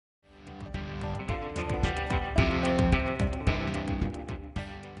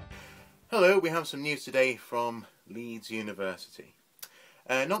Hello, we have some news today from Leeds University.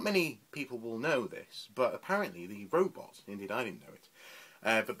 Not many people will know this, but apparently the robot, indeed I didn't know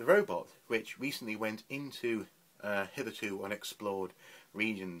it, but the robot which recently went into hitherto unexplored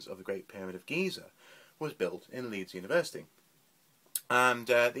regions of the Great Pyramid of Giza was built in Leeds University. And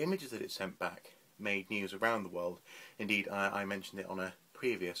the images that it sent back made news around the world. Indeed, I mentioned it on a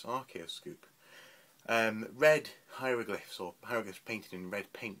previous Archaeoscoop. Red hieroglyphs, or hieroglyphs painted in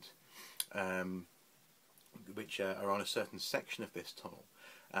red paint, which are on a certain section of this tunnel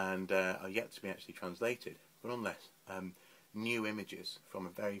and are yet to be actually translated, but nonetheless new images from a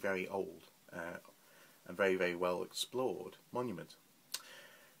very, very old and very, very well explored monument.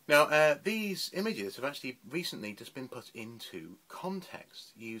 Now these images have actually recently just been put into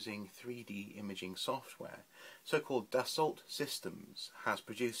context using 3D imaging software. So-called Dassault Systems has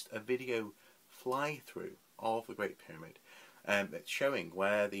produced a video fly-through of the Great Pyramid. It's showing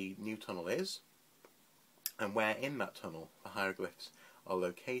where the new tunnel is and where in that tunnel the hieroglyphs are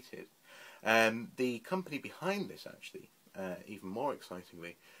located. The company behind this actually, even more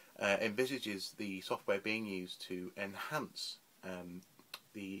excitingly, envisages the software being used to enhance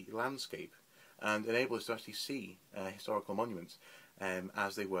the landscape and enable us to actually see historical monuments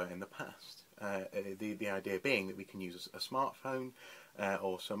as they were in the past. The idea being that we can use a smartphone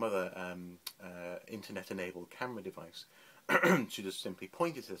or some other internet-enabled camera device to just simply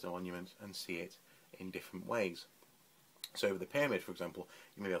point it at a monument and see it in different ways. So with the pyramid, for example,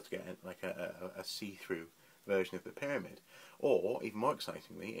 you may be able to get like a see-through version of the pyramid, or even more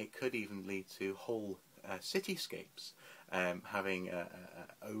excitingly, it could even lead to whole cityscapes having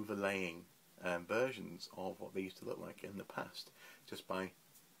overlaying versions of what they used to look like in the past, just by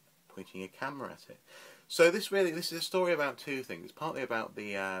pointing a camera at it. So this is a story about two things. Partly about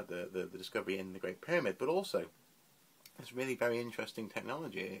the discovery in the Great Pyramid, but also it's really very interesting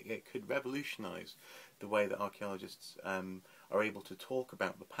technology. It could revolutionise the way that archaeologists are able to talk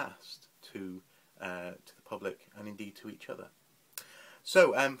about the past to the public and indeed to each other.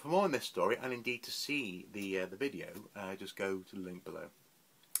 So for more on this story and indeed to see the video, just go to the link below.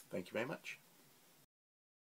 Thank you very much.